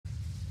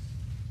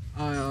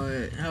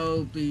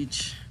Hello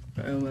Bleach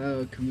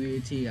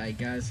community, I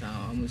guess.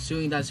 I'm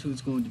assuming that's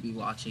who's going to be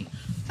watching.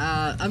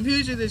 I'm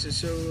pretty sure there's a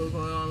server war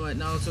going on right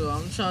now, so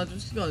I'm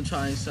just gonna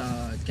try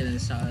and get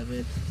inside of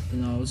it. You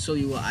know, show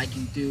you what I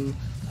can do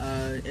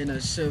in a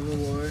server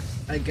war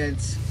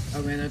against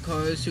arena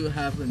cars who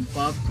have been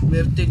buffed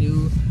with the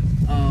new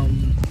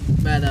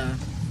meta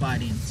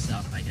fighting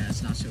stuff. I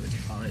guess, not sure what to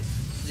call it.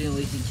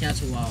 Generally, you can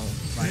cancel while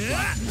blocking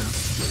now.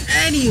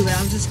 Anyway,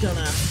 I'm just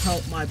gonna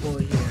help my boy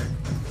here.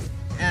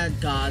 And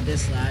god,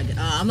 this lag.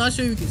 I'm not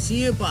sure you can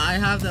see it, but I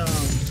have the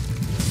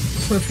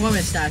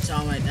performance stats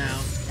on right now.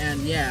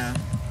 And yeah,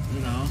 you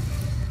know.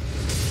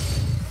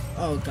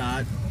 Oh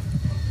god.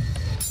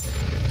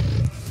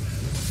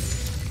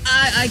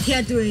 I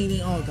can't do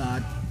anything. Oh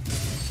god.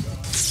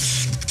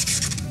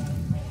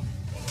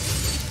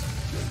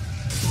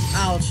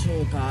 Ouch.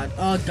 Oh god.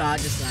 Oh god,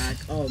 this lag.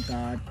 Oh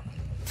god.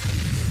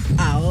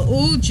 Ow.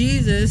 Oh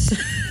Jesus.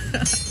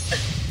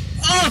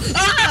 Oh!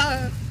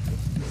 Ah!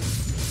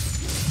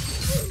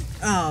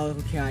 Oh,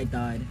 okay, I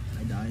died.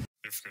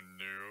 If you're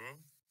new,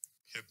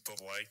 hit the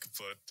like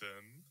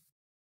button,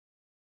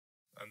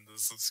 and the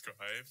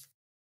subscribe,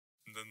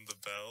 and then the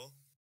bell,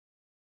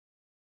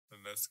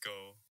 and let's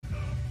go.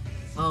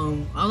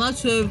 I'm not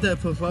sure if the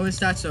performance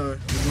stats are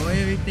ignoring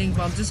everything,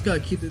 but I'm just gonna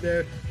keep it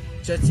there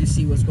just to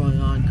see what's going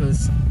on,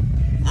 because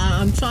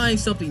I'm trying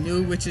something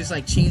new, which is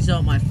like change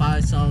out my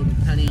fire cell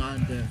depending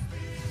on the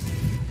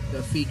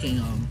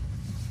freaking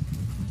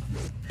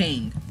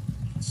ping.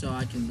 So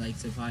I can like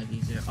survive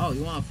easier. Oh,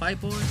 you want to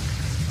fight, boy?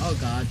 Oh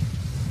god.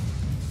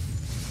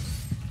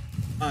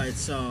 Alright,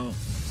 so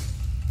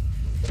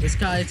this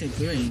guy isn't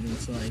doing anything,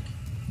 so like,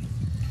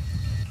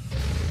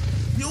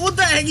 yo, what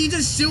the heck? He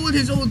just shielded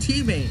his old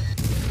teammate.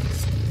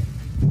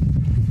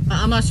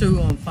 I'm not sure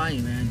who I'm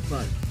fighting, man,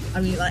 but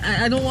I mean, like,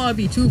 I don't want to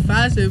be too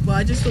passive, but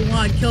I just don't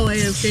want to kill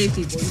AFK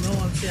people, you know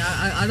what I'm saying?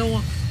 I don't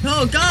want.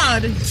 Oh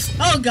god!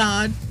 Oh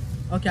god!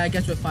 Okay, I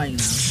guess we're fighting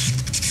now.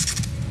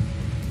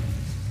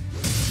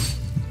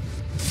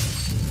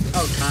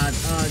 Oh god,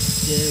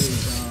 there we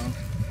go.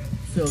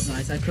 Feels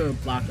nice, I could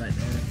have blocked right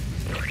there.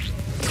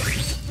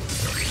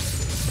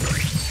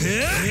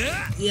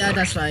 Yeah,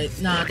 that's right.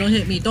 Nah, don't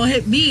hit me,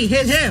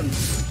 hit him!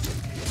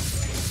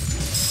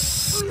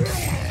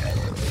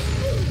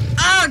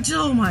 Ouch!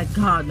 Oh my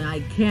god, man,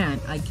 I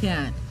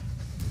can't.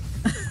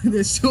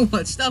 There's too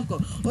much stuff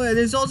going on. Oh yeah,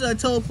 there's also a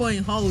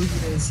teleporting hollow you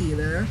didn't see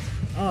there.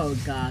 Oh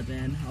god,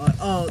 man.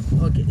 Oh,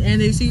 okay,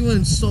 and there's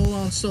even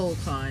solo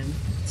climb.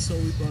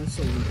 Solo going.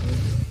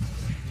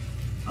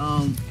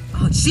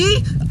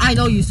 See? I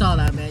know you saw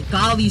that, man.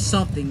 Golly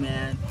something,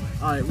 man.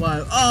 Alright,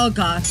 what? Oh,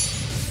 God.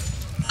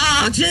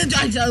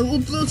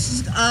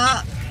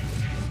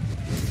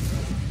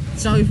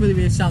 Sorry for the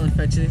weird sound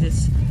effects.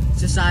 It's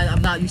just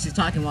I'm not used to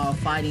talking while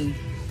fighting.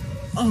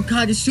 Oh,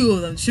 God, there's two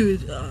of them.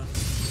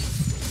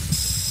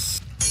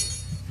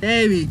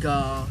 There we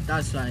go.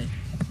 That's right.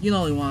 You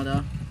know you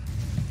wanna.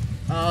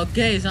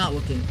 Okay, it's not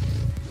working.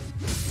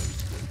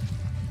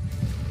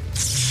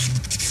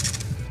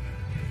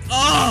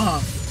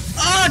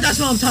 Oh, that's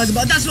what I'm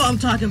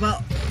talking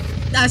about.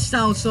 That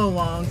sounds so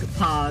long.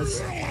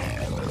 Pause.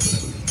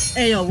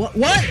 Hey, yo, what? Oh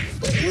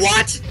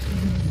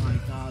my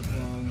god,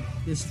 bro.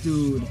 This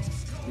dude.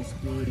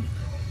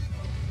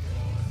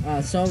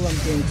 Sorry I'm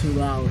getting too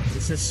loud.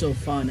 It's just so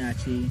fun,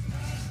 actually.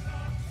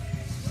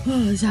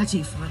 Oh, it's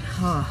actually fun.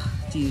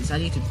 Jeez, I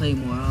need to play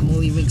more. I'm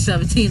only week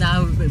 17. I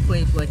haven't been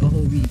playing for like a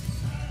whole week.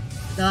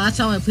 The last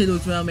time I played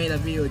was when I made a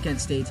video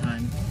against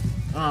daytime.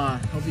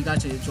 Hope you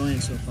guys are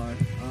enjoying so far.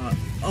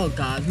 Oh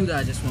god, who did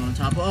I just want on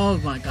top of? Oh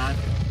my god.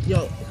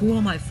 Yo, who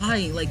am I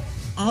fighting? Like,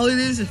 all it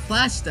is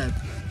flash step.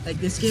 Like,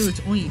 this game is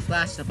only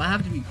flash step. I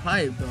have to be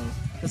quiet, bro.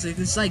 Because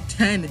it's like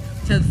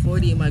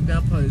 10:40 and my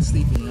grandpa is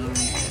sleeping.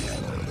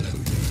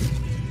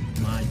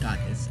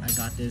 I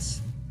got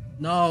this.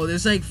 No,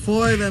 there's like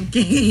 4 of them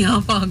ganging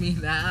up on me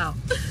now.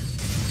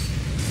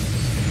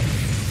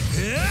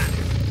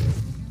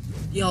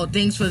 Yo,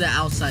 thanks for the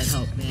outside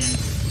help, man.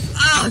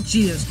 Oh,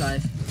 Jesus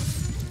Christ.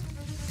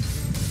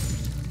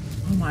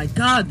 Oh my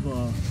god,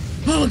 bro.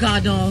 Oh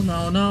god,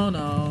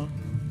 no.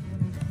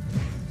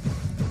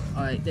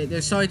 Alright,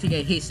 they're sorry to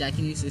get hasty. I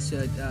can use this,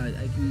 I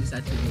can use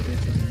that to my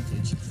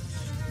advantage.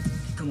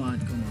 Come on.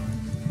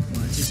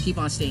 Just keep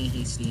on staying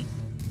hasty.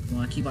 Come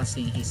on, keep on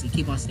staying hasty.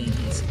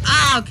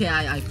 Ah, okay,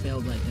 I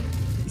failed right there.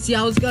 You see,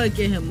 I was gonna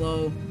get him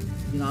low.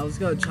 You know, I was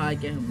gonna try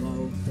to get him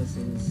low, because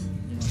it was,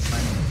 you know,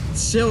 fighting.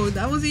 Shield,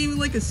 that wasn't even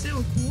like a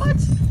shield. What?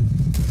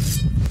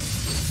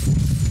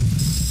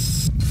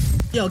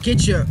 Yo,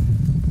 get your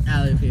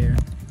out of here.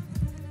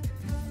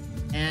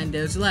 And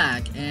there's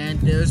lag, and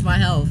there's my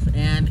health,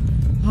 and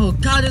oh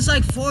god, there's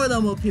like 4 of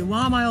them up here.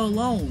 Why am I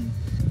alone?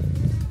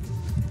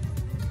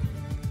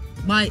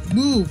 My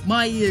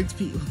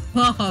EXP.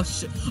 Oh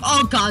shit.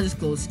 Oh god, this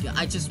goes skill.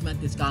 I just met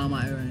this guy on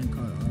my errand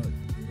card.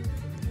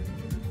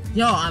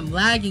 Yo, I'm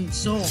lagging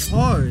so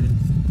hard.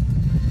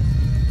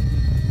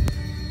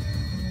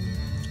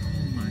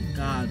 Oh my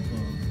god, bro.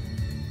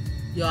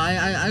 Yo,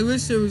 I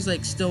wish there was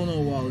like still no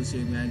walls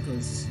here, man,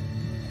 cause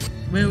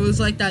when it was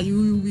like that, you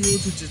will be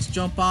able to just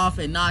jump off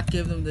and not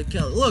give them the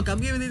kill. Look, I'm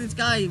giving this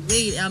guy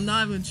weight, and I'm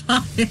not even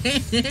trying.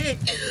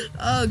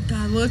 Oh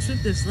god, what's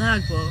with this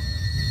lag, bro?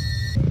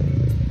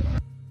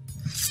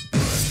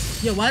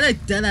 Yo, why did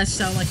that deadass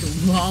sound like a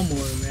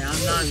lawnmower, man?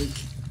 I'm not even.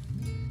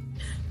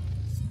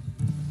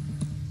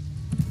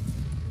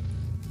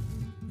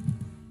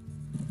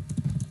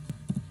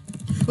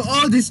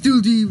 Oh, this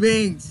dude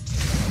rings.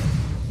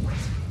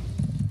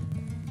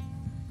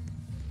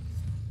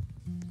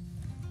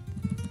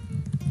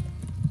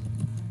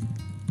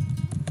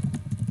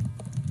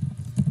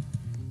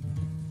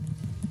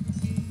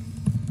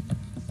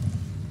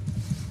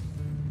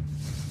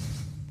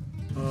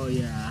 Oh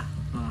yeah,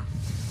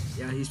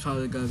 yeah, he's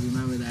probably gonna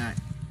remember that.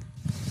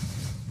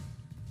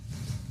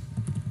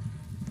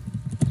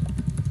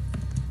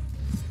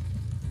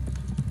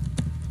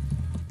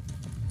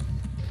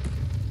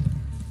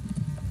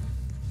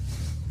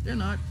 They're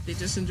not. They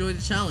just enjoy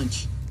the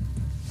challenge.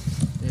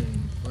 Hey,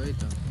 wait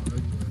the hard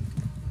work.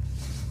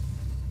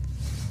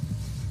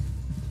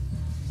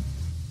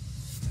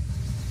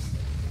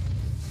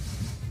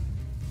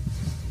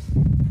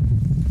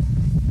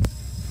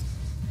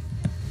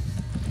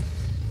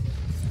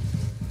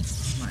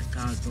 Oh my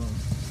god, bro.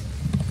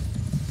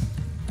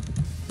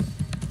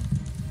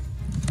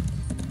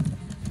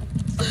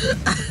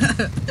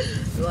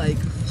 Like,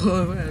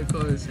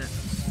 what is that?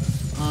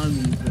 On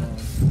me, bro.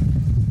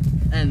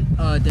 And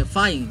they're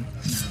fighting now.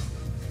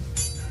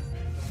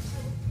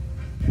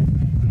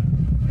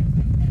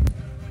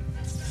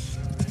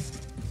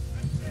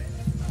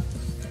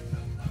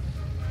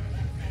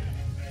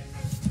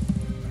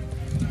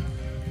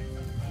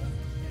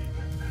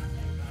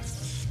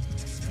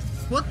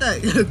 What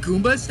the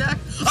Goomba stack?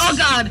 Oh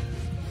god!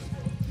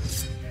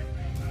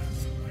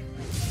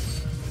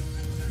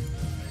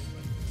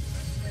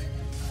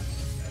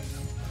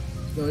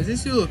 Yo, is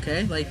this dude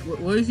okay? Like,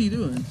 what is he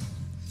doing?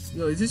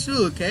 Yo, is this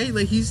dude okay?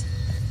 Like, he's...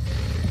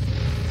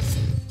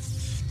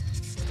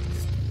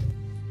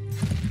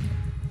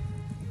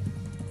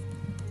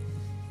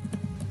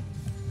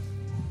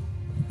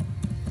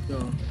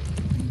 Yo,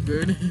 you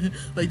good?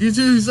 Like, this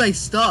dude's like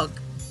stuck.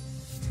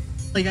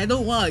 Like, I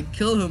don't want to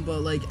kill him,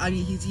 but like, I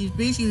mean, he's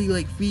basically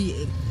like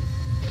free.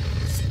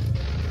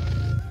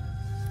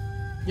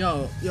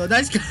 Yo,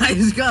 that guy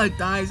is gonna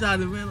die out of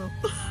the middle.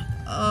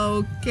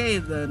 Okay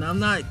then, I'm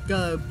not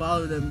gonna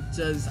bother them.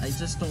 I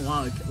just don't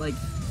want to, like,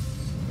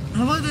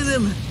 how about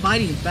them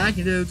fighting back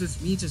and then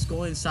just me just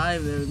going inside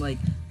of there and like,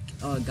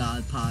 oh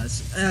god,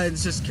 pause.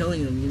 It's just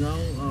killing them, you know?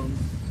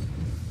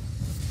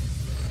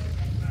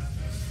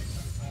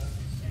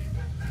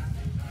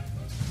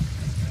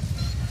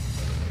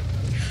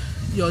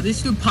 Yo,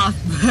 this dude popped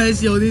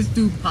res. Yo, this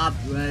dude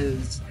popped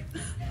res.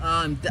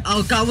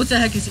 Oh god, what the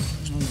heck is it?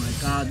 Oh my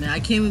god, man, I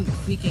can't even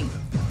freaking.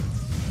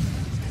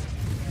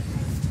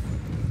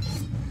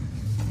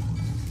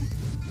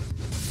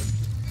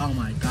 Oh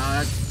my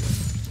god.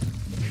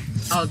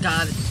 Oh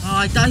god. Oh,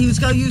 I thought he was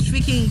gonna use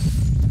freaking,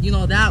 you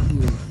know, that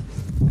move.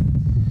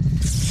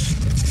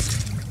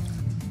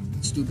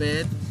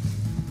 Stupid.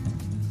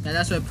 Yeah,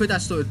 that's why I put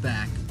that sword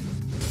back.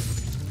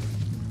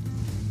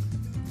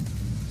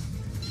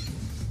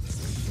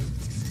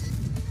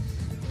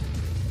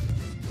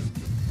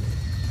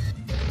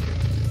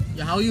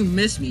 Yeah, how you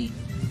miss me?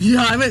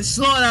 Yeah, I meant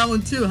slow that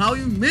one too. How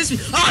you miss me?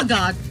 Oh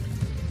god.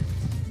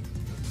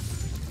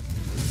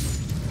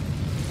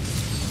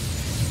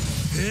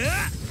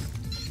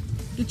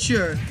 Get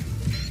your...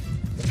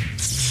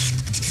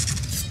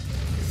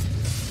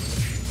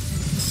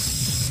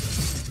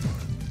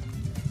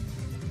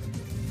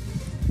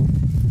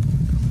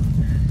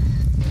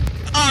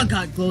 Oh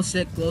god, glow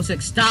stick,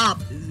 stop!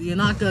 You're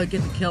not gonna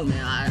get the kill,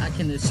 man. I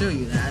can assure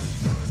you that.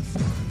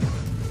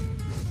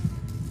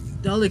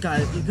 The other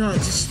guy,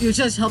 you're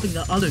just helping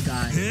the other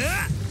guy.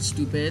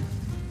 Stupid.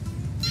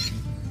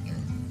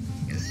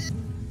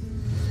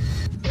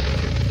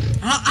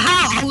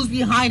 How? I was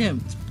behind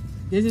him.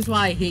 This is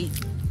why I hate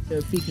the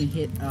freaking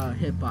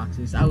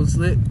hitboxes. I was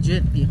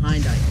legit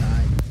behind that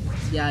guy.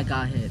 Yeah, I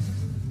got hit.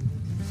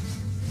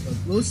 But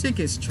glow stick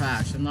is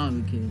trash. I'm not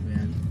even kidding,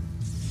 man.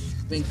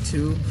 Rank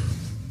 2.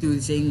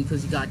 Dude, save me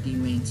because he got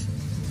deranked.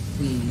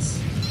 Please.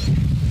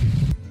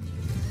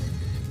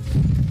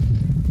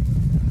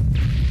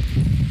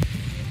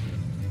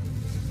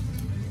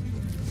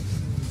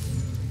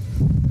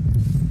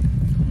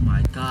 Oh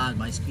my god,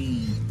 my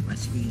screen.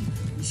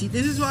 You see,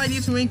 this is why I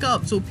need to rank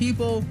up, so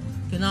people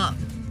cannot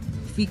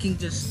freaking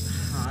just...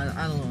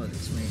 I don't know what to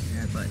explain,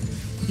 man, but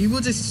people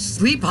just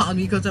sleep on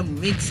me because I'm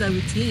rank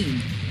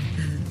 17.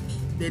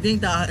 They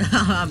think that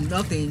I'm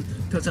nothing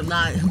because I'm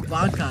not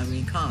Bankai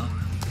rank, huh?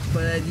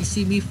 But you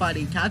see me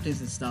fighting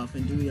captains and stuff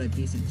and doing a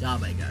decent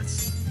job, I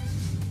guess.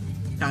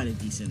 Kinda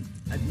decent.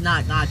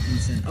 Not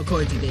decent,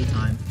 according to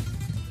daytime.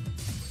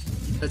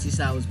 Because you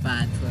said I was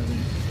bad for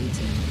rank 18,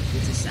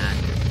 which is sad.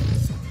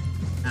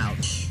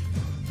 Ouch.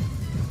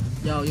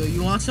 Yo,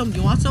 you want some?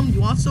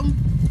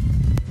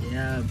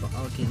 Yeah, but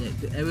okay,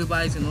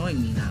 everybody's annoying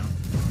me now.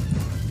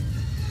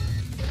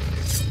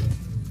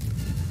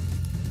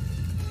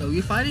 So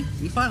we fighting?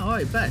 We fight?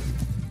 Alright, bet.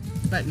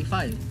 back. We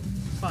fight.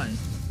 Fine.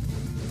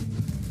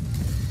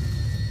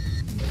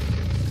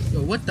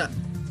 Yo, what the?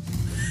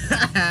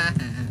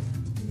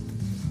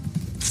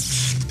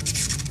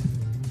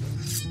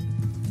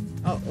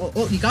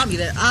 Oh, you got me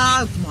there.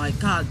 Oh my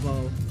god,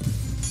 bro.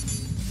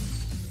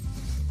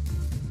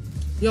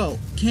 Yo,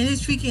 can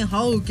this freaking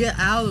hoe get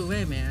out of the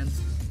way, man?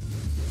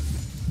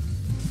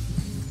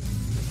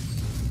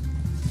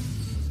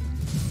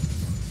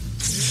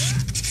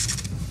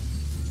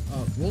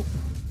 Oh, whoop.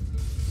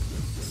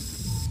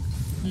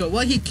 Yo,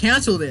 what? He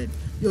canceled it.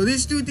 Yo,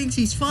 this dude thinks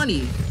he's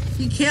funny.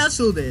 He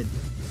canceled it.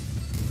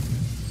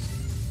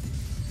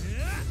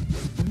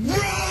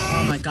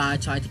 Oh my god, I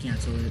tried to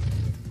cancel it.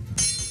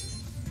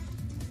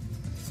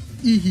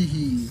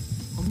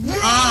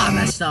 Ah, I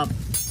messed up.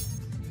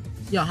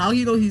 Yo, how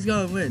he know he's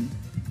gonna win?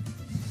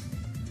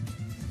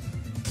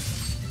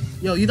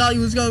 Yo, you thought he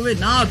was gonna win?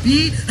 Nah,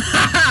 B.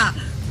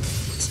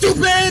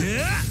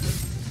 Stupid.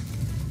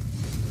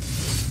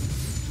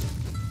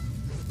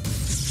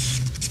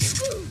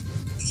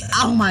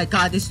 Oh my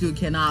god, this dude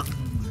cannot.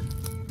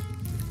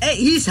 Hey,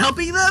 he's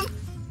helping them?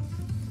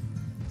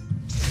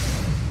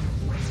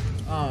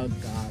 Oh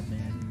god,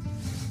 man.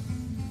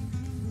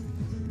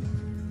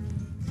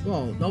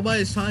 Bro,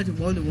 nobody's trying to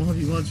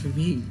 1v1s for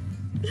me.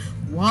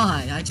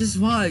 Why? I just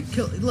want to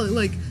kill. Look,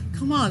 like,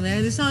 come on,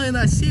 man. It's not even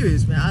that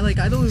serious, man.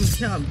 I don't even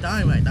care. I'm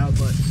dying right now,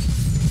 but.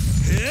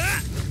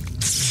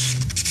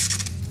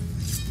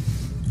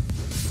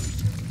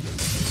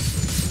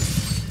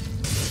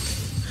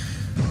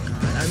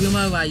 God, I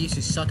remember I used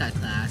to suck at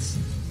class,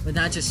 but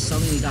that just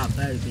suddenly got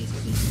better,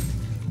 basically.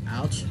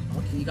 Ouch.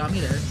 Okay, you got me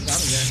there. You got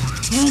me there.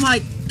 Oh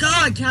my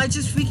god, can I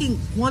just freaking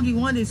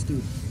 1v1 this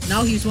dude?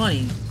 Now he's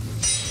running.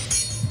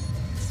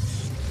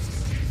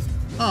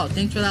 Oh,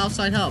 thanks for the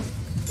outside help.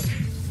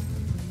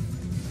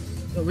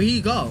 Yo, where did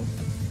he go?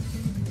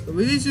 Yo,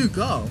 where did you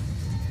go?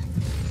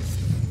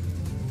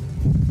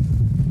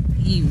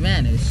 He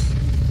vanished.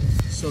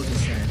 So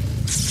sad.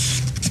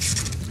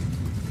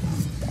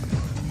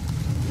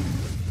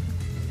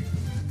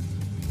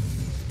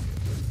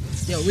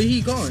 Yo, where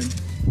he going?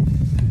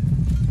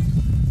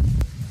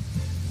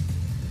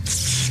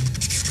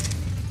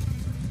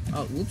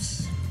 Oh,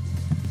 whoops.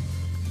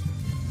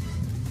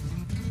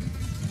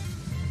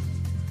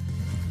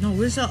 No,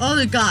 where's the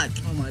other guy?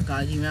 Oh my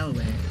god, he ran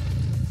away.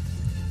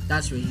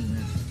 That's where he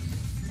went.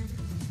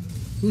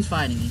 Who's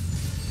fighting me?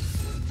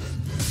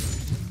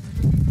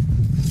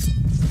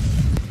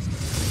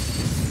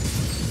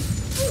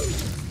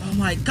 Oh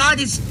my god,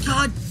 it's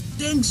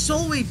goddamn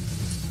Zoe!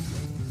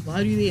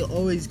 Why do they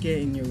always get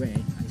in your way?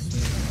 I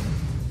swear.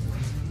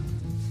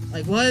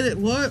 Like,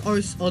 what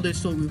are other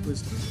Soul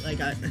Reapers doing?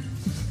 Like,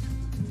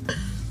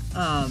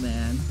 oh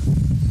man.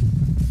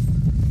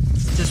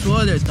 Just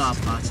what are their thought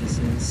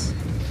processes?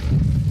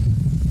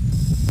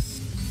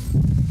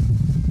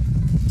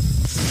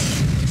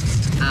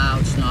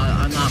 Ouch, no,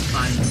 I'm not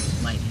fighting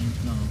lightning.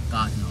 No,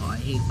 god, no, I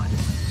hate fighting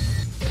lightning.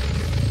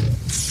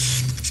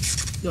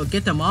 Yo,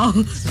 get them all?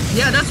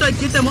 Yeah, that's right,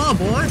 get them all,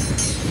 boy!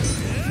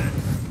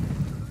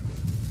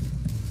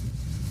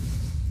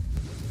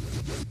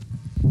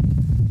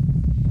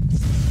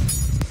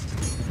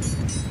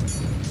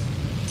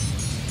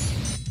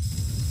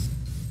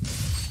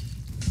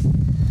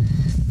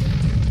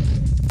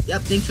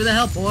 Yep, thanks for the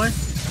help, boy.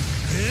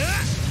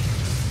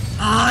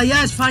 Ah,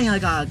 yes, finally I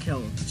got a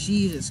kill.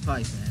 Jesus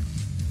Christ, man.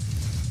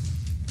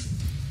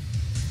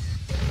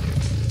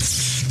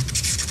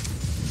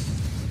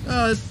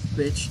 Oh,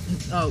 bitch.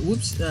 Oh,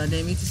 whoops.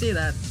 Didn't mean to say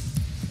that.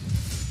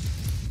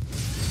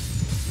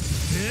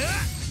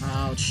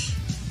 Ouch.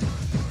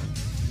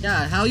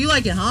 Yeah, how you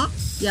like it, huh?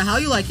 Yeah, how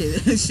you like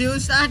it?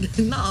 Shield stack?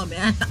 Nah,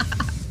 man.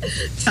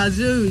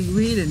 Kazoo,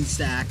 read and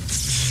stack.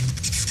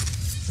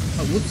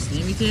 Oh, whoops.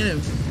 Didn't mean to hit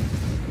him.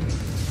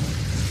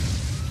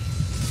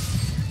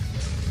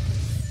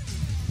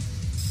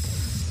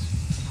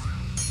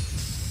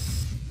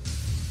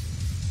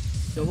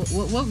 So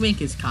what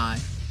rank is Kai?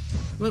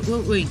 What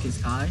rank is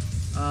Kai?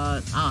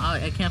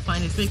 I can't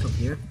find his rank up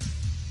here.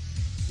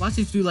 Watch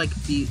this dude like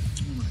beat.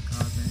 Oh my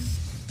god, man.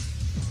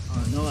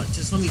 No,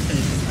 just let me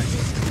finish this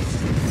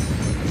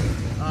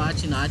fight.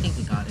 Actually no, I think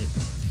they got it.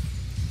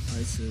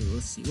 Alright, so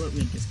let's see. What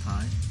rank is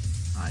Kai?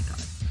 I got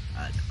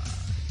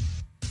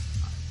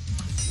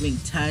rank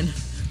 10.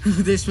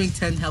 This rank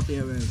 10 help me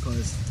around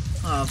because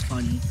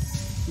funny.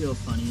 Real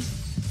funny.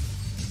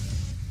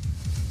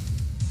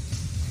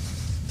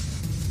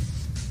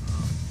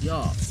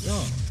 Yo.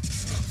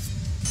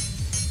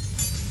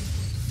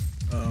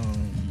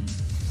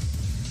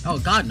 Oh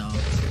god, no.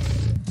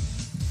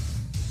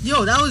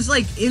 Yo, that was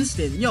like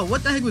instant. Yo,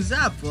 what the heck was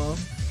that, bro?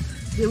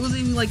 There wasn't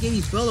even like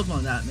any build up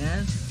on that,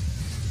 man.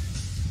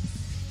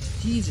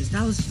 Jesus,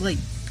 that was like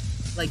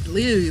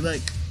literally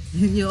like,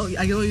 you know,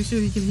 I know you sure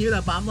you can hear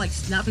that, but I'm like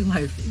snapping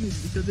my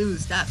fingers because it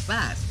was that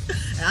fast.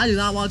 And I do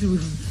not want to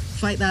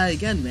fight that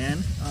again,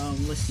 man.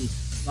 Let's see.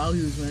 While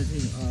he was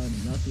renting,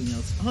 nothing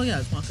else. Oh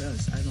yeah, it's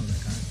Marcus. I know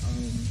that guy.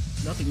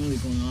 Nothing really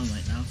going on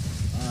right now.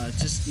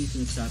 Just need to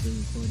make sure I've been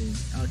recording.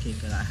 Okay,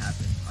 good, I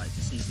haven't. Alright,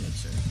 just need to make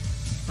sure.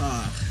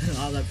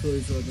 All that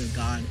footage would have been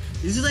gone.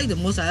 This is like the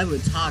most I ever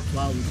talked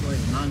while recording,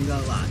 not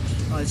gonna lie.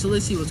 Alright, so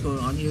let's see what's going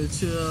on here.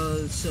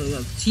 So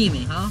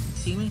teaming, huh?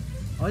 Teaming?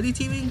 Are they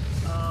teaming?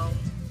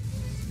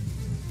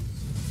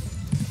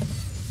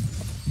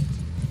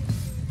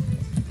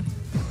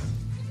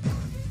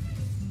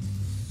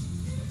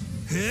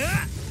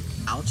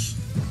 Ouch.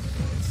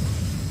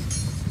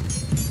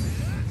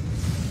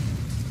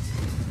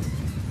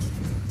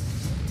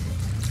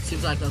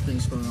 Seems like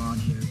nothing's going on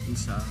here.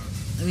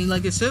 I mean,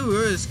 like, the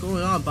server is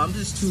going on, but I'm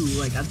just too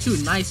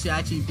nice to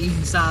actually be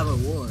inside of a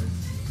war.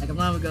 Like, I'm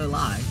not even gonna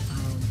lie.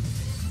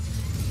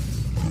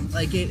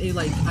 Like,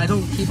 like, I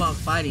don't keep on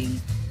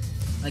fighting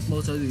like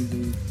most others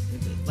do.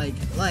 Like,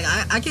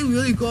 I can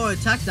really go and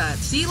attack that.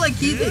 See, like,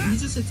 he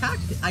just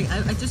attacked it. I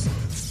just,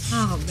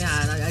 oh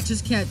man, I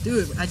just can't do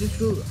it. I just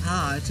feel,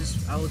 I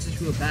will just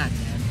feel bad,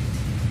 man.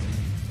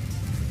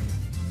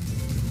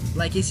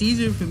 Like, it's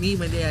easier for me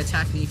when they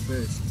attack me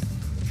first.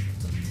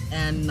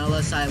 And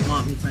unless I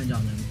want revenge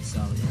on them, so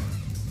yeah.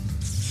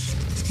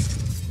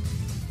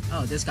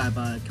 Oh, this guy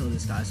about to kill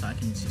this guy, so I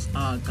can just,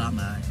 oh god,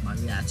 my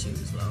reaction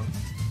is low.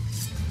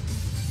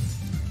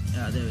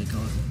 Yeah, there we go.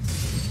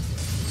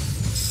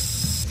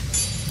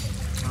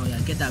 Oh yeah,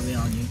 get that ray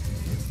on you.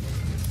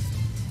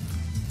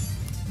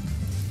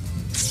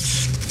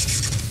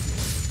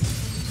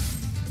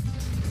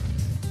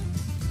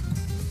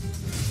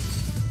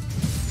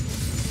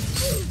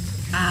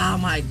 Oh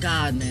my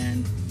god,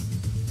 man.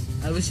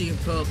 I wish you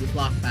could pull up the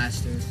block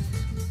faster.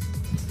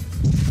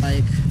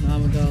 Like,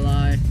 I'm not gonna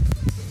lie.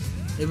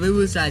 If it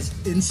was as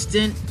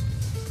instant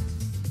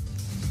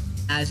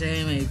as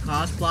anime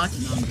cross block,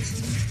 no, I'm just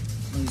kidding.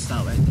 Let me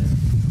stop right there.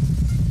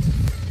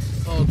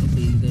 Oh,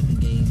 completely different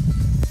game.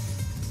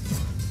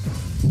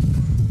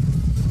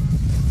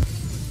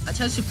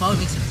 I should probably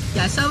make some.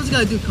 Yeah, I said I was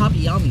gonna do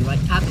Captain Yami, right?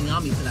 Captain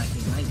Yami for that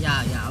game, right?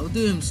 Yeah, I'll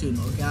do him soon,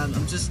 okay?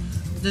 I'm just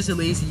a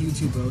lazy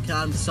YouTuber, okay?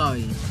 I'm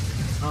sorry.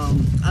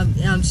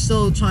 I'm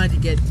still trying to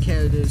get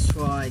characters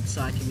for like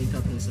so I can make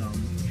up his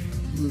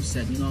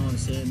moveset, you know what I'm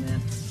saying,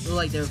 man? Feel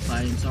like they're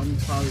fighting, so I'm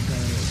probably gonna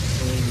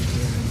go over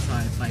here and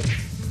try and fight.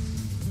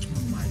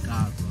 Oh my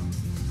god, bro.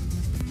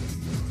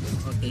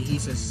 Okay,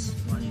 he's just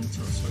running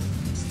until someone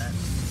gets that.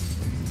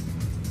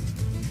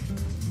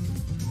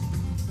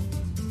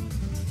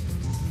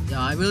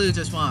 Yeah, I really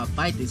just want to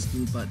fight this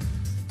dude, but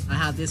I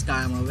have this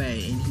guy on my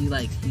way, and he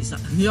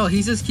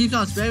just keeps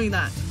on spamming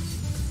that.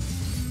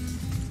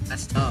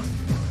 That's tough.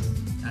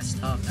 That's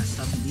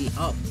tough indeed.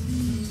 Oh.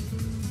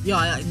 Yo,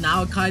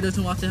 now Kai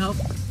doesn't want to help?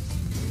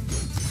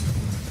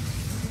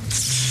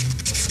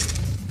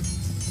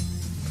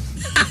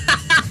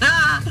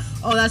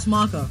 Oh, that's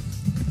Maka.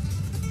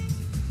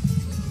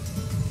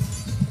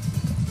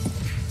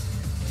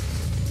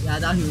 Yeah, I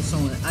thought he was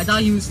someone. I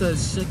thought he was the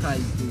shit guy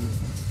dude.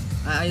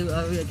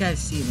 I can't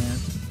see, man.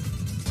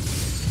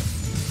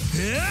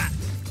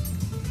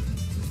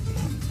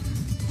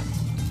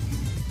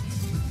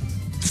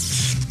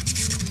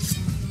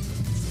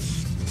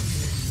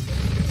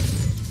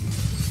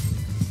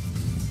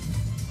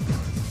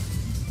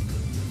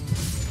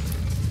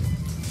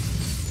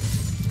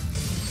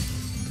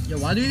 Yo,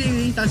 why do you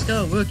think that's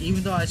gonna work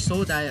even though I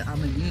showed that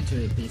I'm immune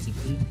to it,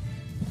 basically?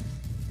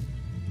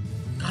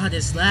 God,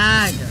 this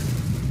lag!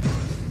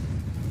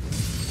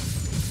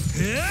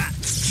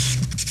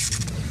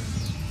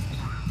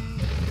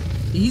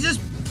 Did he just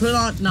put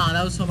on? Nah,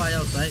 that was somebody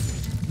else, right?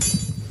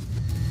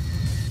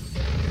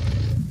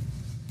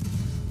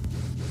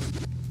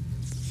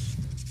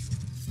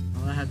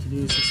 All I have to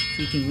do is just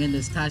freaking win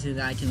this pass so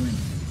that I can win.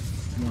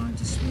 Come on,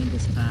 just win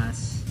this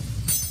pass.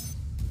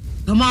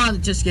 Come on,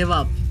 just give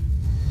up.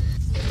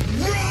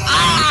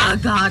 Ah,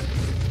 God.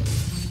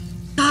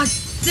 God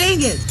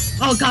dang it.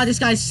 Oh, God, this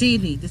guy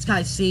saved me.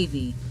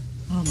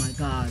 Oh, my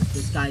God.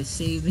 This guy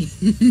saved me.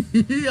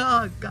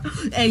 Oh, God.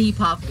 And he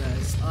popped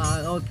us.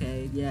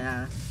 Okay,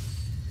 yeah.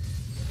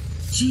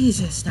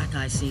 Jesus, that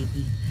guy saved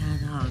me.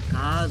 And, oh,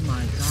 God,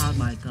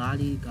 my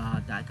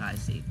God, that guy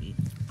saved me.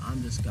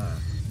 I'm just gonna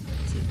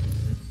take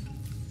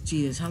it.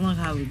 Jesus, how long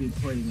have we been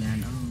recording,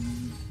 man?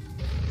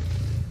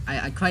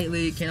 I quite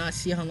literally cannot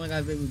see how long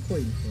I've been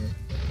recording for.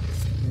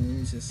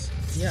 It's just,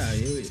 yeah,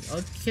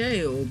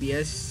 okay,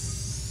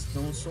 OBS,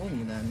 don't show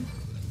me then.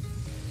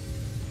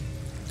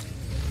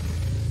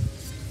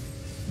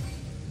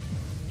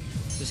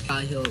 Just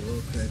gotta heal it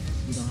real quick.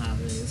 You know how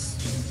it is.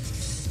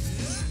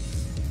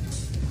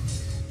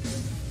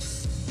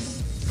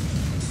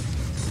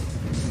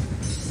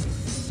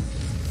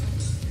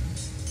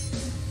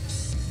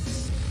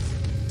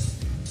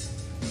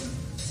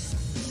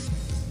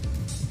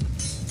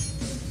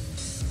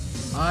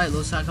 Alright,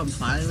 looks like I'm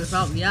fighting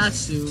without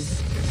Ryatsu.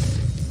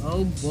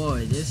 Oh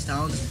boy, this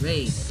sounds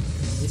great.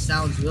 This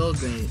sounds real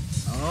great.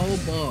 Oh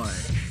boy.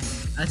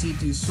 Actually,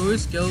 do sword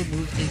skill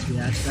move takes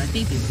reaction? I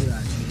think they do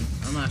actually.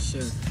 I'm not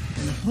sure.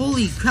 And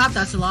holy crap,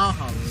 that's a lot of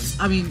hollows.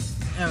 I mean,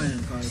 Aaron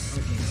first.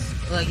 Okay.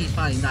 Look like he's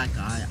fighting that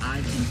guy.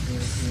 I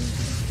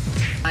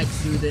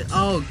can do this.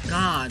 Oh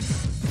God.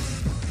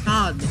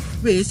 God.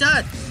 Wait, is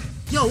that?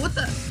 Yo, what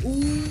the?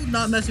 Ooh,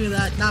 not messing with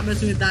that. Not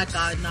messing with that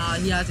guy. Nah,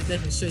 he has a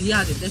different shirt. He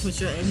has a different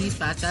shirt, and he's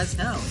fast as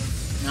hell.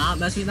 Not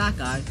messing with that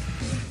guy.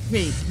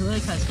 Wait, he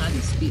like has 90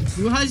 speed.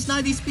 Who has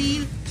 90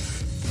 speed?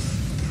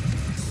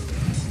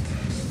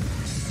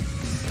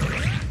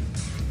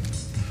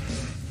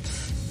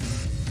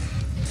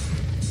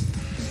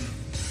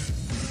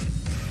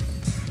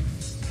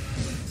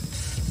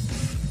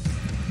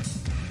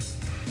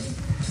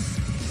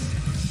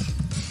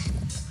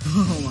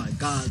 Oh my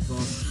God, bro.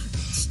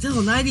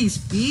 Still 90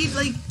 speed?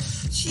 Like,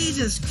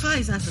 Jesus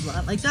Christ, that's a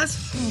lot. Like, that's,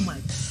 oh my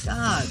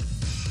God.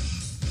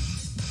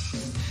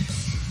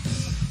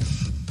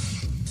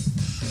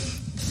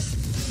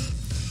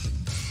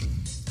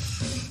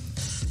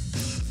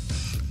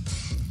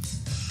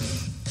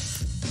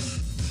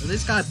 Well,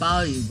 this guy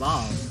body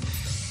evolved.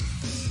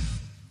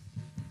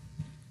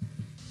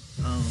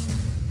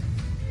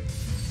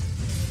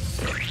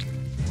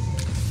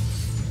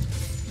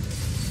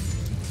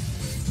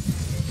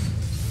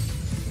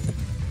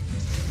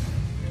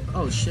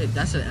 Oh shit,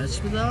 that's an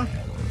Espadar?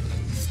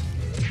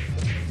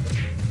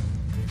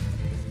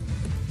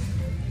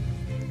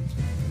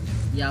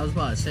 Yeah, I was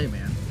about to say,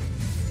 man.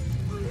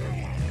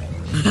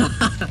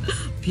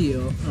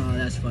 Peel. Oh,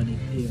 that's funny.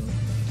 Peel.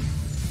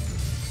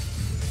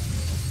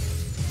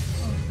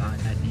 Oh god,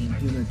 that name.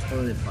 Human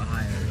toilet for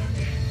hire.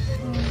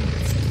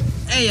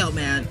 Hey yo,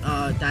 man.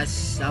 That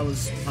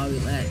was probably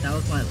that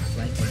was my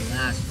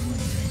last one.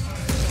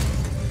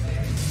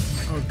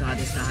 Oh god,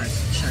 this guy has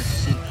check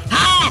seat.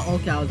 Ah!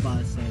 Okay, I was about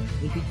to say.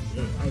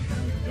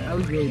 Okay, I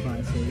was really about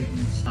to say if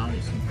you shot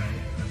it somehow.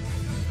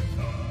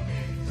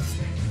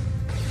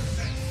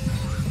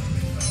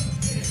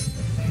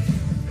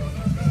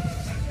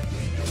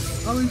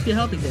 How is he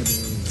helping them?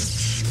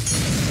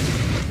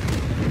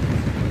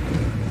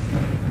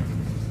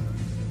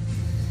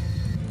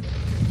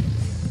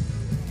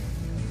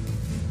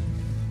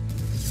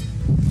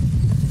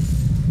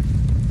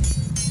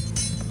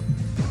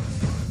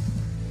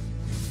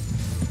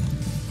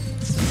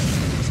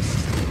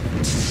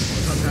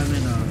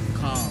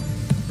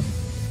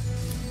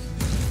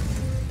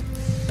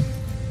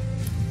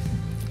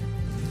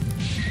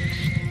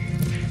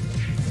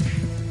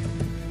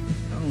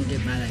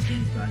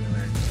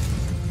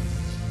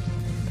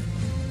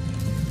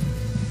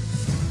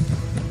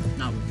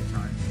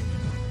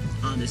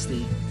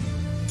 Honestly.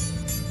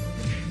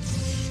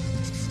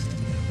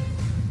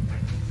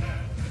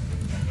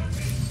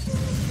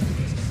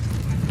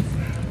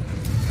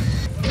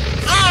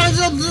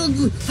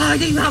 Oh, I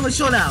didn't even have a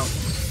shutout.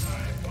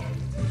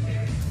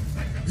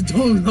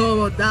 Don't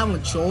know about that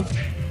one, Chof.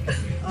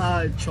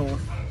 Chof.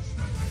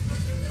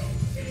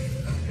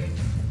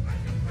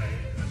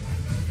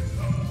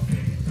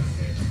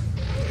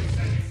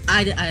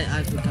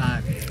 I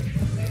forgot.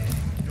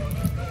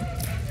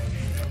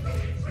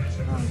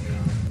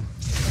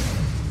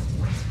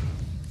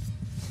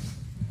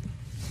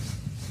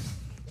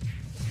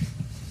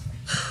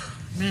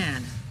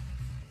 Man.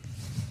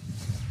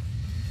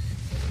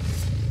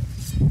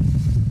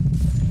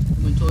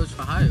 I'm in toilets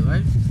for hire,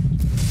 right?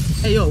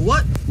 Hey, yo,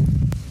 what?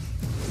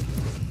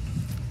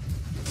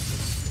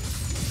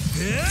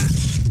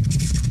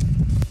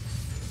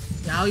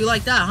 Yeah, how you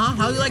like that, huh?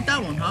 How you like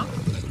that one, huh?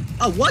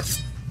 Oh,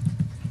 what?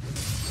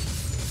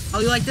 How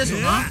you like this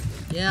one, huh?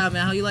 Yeah,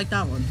 man, how you like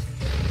that one?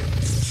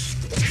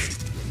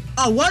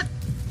 Oh, what?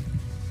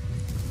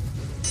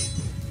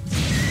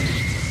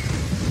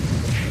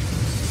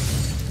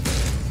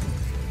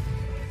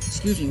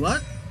 Excuse me,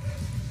 what?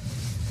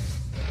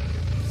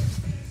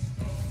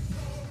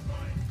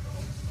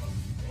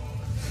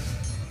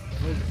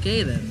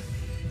 Okay then.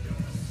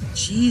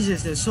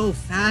 Jesus, they're so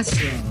fast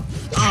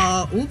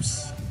though.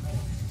 Oops.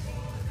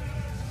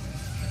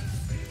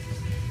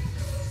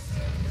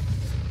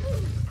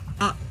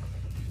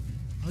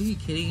 Are you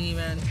kidding me,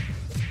 man?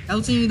 That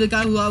wasn't the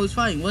guy who I was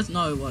fighting. Was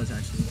no, it was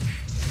actually.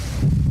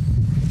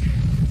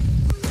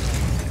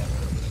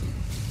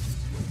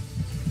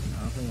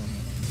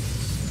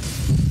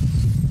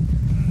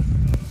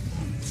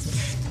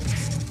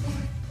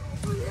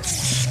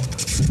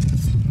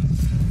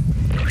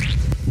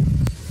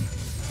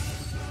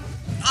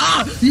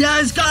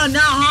 Yeah, it's gone now,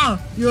 huh?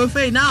 You're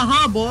afraid now,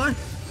 huh, boy?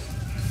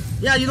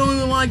 Yeah, you don't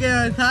even want to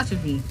get attached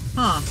with me,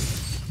 huh?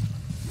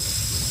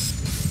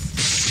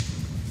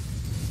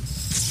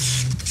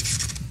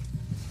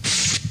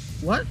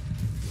 What?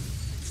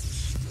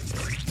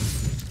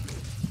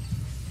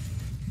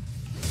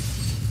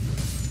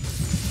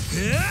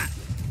 Yeah.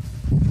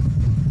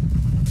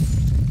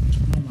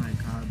 Oh my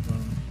god, bro.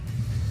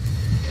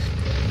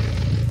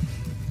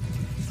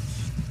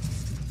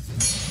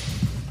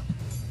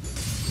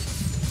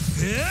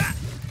 Yeah.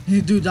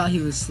 You dude thought he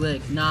was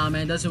slick. Nah,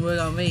 man, doesn't work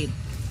on me.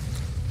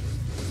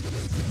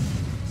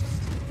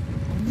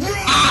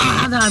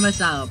 How did I mess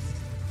that up?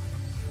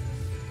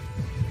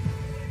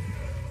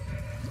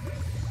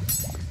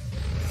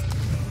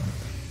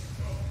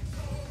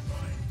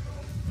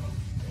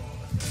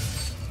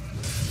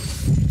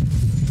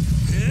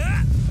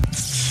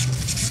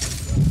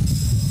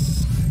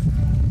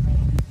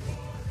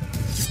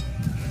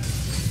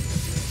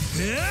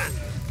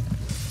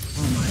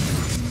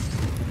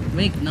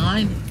 rank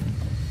 9?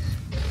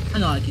 I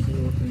know I can do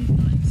it with rank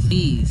 9.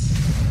 Please.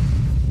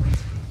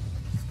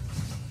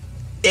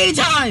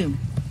 Daytime!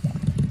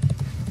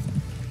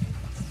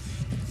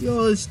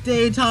 Yo, it's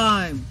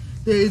daytime!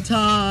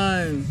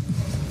 Daytime!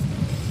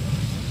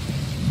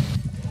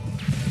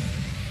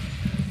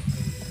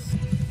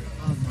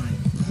 Oh my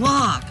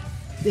block!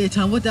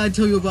 Daytime, what did I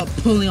tell you about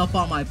pulling up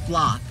on my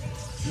block?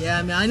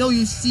 Yeah, man, I know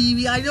you see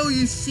me. I know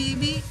you see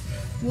me.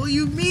 What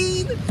you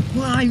mean?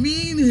 What I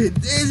mean?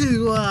 This is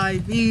what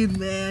I mean,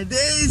 man.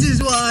 This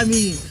is what I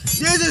mean.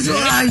 This is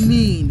what I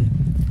mean.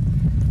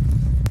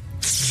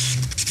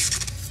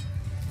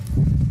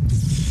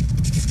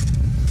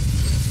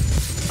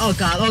 Oh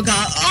god, oh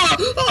god.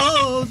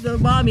 Oh, the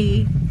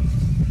mommy.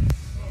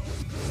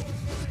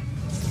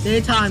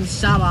 Daytime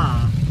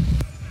Sama.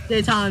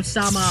 Daytime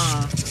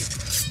Sama.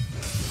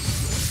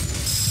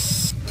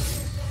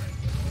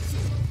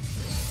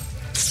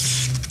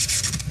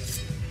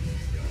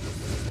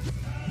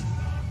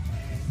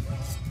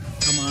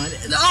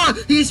 Oh,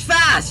 he's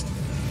fast!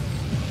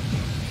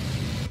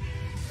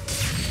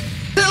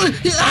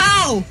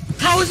 How?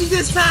 How is he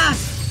this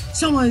fast?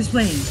 Someone is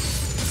playing.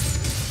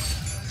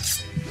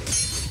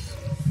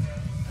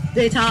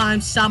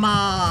 Daytime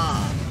Summer.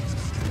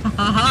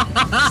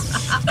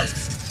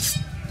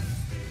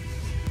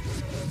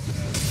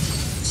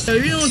 So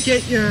you don't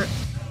get your...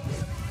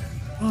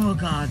 Oh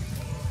god.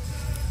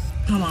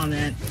 Come on,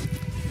 man.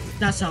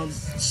 That sounds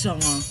so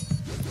long.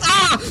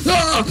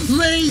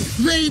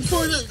 Wait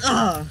for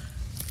the...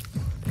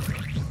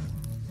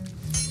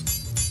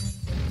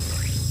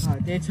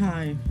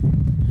 Daytime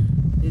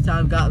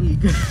got me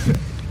good.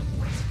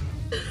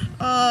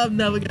 Oh, I'm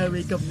never gonna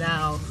wake up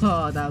now.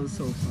 Oh, that was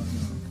so fun.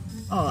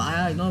 Oh,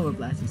 I know what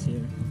Blast is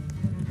here.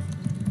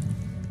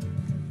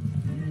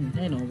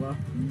 Hey Nova.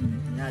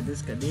 Yeah,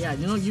 this guy. Yeah,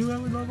 you know you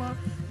remember Nova?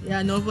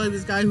 Yeah, Nova,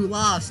 this guy who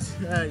lost.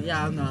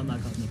 Yeah, I'm not gonna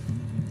make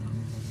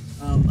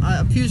fun.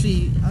 I'm pretty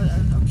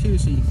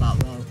sure he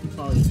fought well. He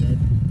probably did.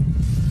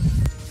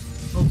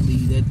 Hopefully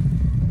he did.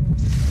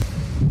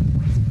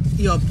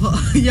 Yo,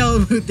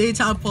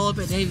 daytime pull up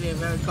and Native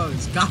America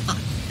is gone.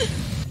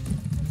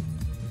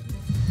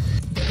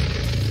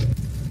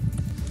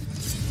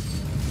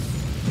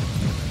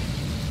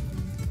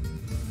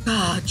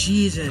 Ah,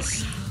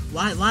 Jesus.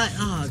 Why?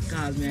 Oh,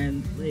 God,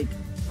 man. Like,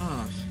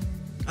 oh.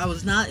 I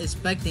was not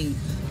expecting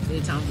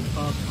daytime to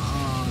pop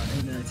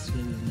in the next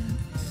video, man.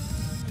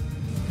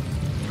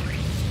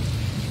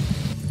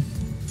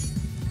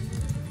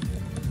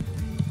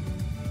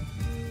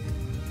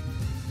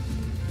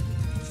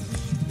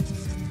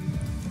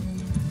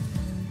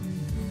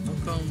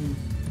 How come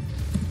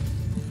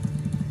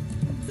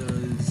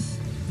does,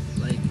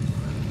 like,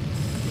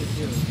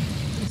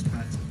 it's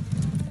passive?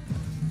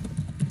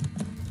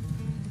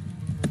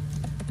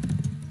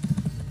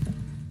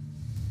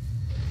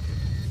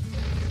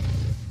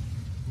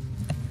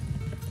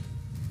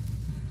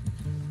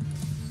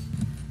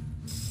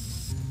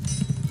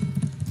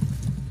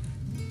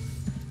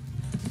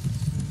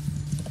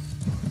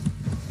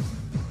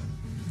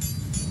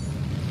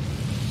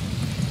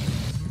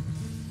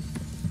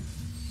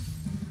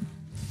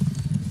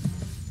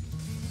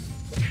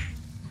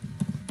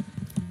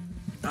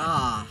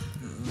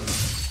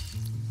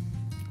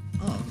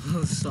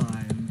 Oh, so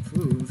I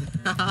improved.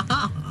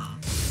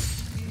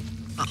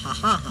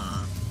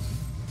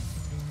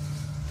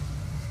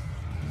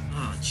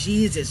 Oh,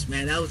 Jesus,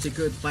 man, that was a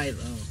good fight,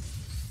 though.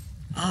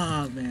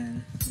 Oh,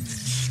 man.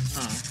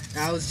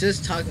 I was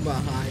just talking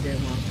about how I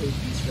didn't want to play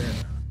Bleach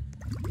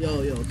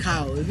Primera. Yo,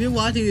 Kyle, if you're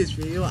watching this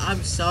video,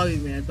 I'm sorry,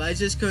 man, but I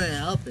just couldn't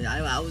help it.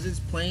 I was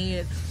just playing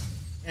it,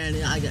 and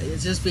it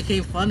just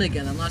became fun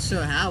again. I'm not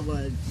sure how,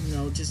 but, you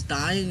know, just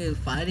dying and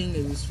fighting,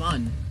 it was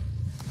fun.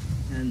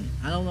 And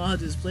I don't know how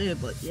to display it,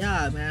 but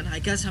yeah, man, I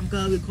guess I'm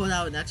gonna record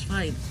our next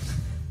fight.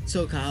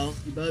 So, Kyle,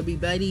 you better be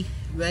ready.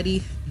 You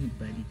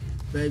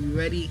better be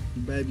ready.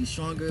 You better be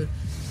stronger.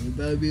 You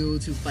better be able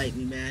to fight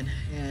me, man.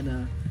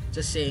 And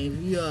just saying,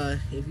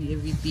 if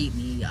you beat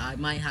me, I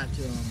might have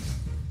to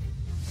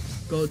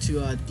go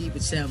to deep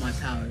percent of my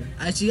power.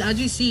 Actually, I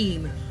just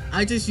used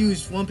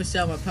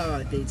 1% of my power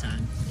at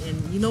daytime,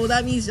 and you know what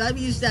that means? That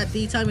means that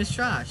daytime is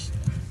trash.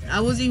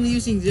 I wasn't even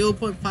using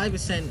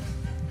 0.5%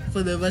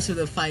 for the rest of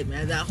the fight,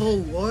 man. That whole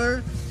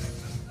war,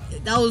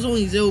 that was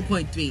only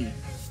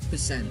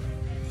 0.3%.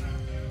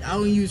 I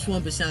only used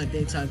 1% at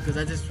daytime because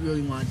I just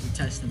really wanted to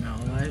test them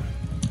out, alright?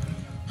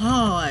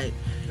 Alright,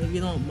 if you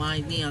don't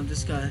mind me, I'm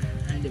just gonna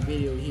end the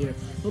video here.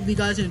 Hope you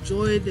guys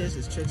enjoyed this.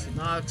 It's Tricks and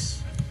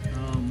Knox.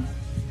 I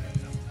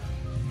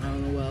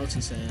don't know what else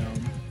to say.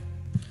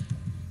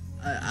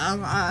 I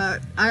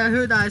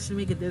heard that I should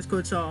make a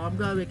Discord, so I'm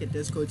gonna make a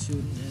Discord soon,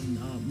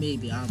 and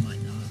maybe I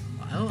might not.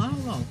 I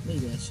don't know.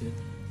 Maybe I should.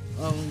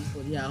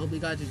 But yeah, I hope you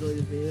guys enjoyed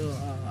the video.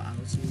 I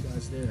will see you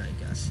guys there, I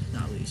guess.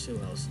 Not really sure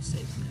what else to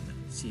say, man.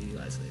 See you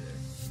guys later.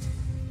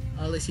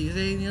 Let's see, is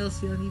there anything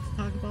else you need to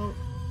talk about?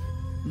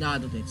 No, I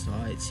don't think so.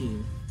 Alright, see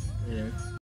you later.